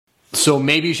So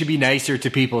maybe you should be nicer to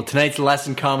people. Tonight's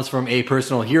lesson comes from a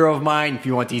personal hero of mine. If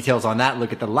you want details on that,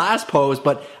 look at the last post.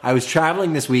 But I was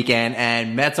traveling this weekend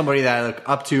and met somebody that I look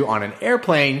up to on an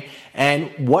airplane.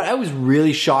 And what I was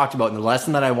really shocked about, and the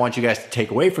lesson that I want you guys to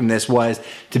take away from this, was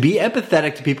to be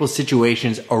empathetic to people's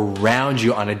situations around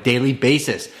you on a daily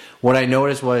basis. What I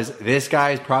noticed was this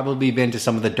guy's probably been to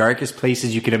some of the darkest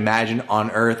places you could imagine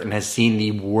on earth and has seen the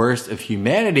worst of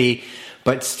humanity,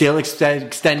 but still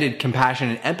extended compassion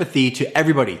and empathy to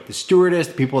everybody. The stewardess,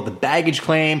 the people at the baggage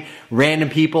claim, random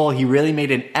people. He really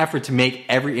made an effort to make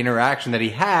every interaction that he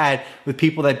had with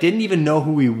people that didn't even know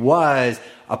who he was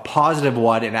a positive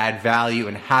one and add value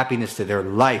and happiness to their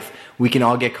life. We can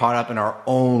all get caught up in our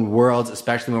own worlds,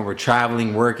 especially when we're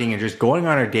traveling, working, and just going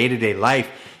on our day-to-day life.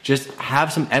 Just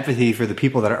have some empathy for the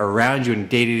people that are around you in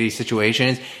day-to-day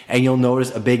situations, and you'll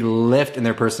notice a big lift in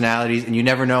their personalities, and you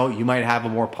never know, you might have a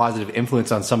more positive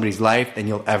influence on somebody's life than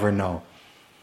you'll ever know.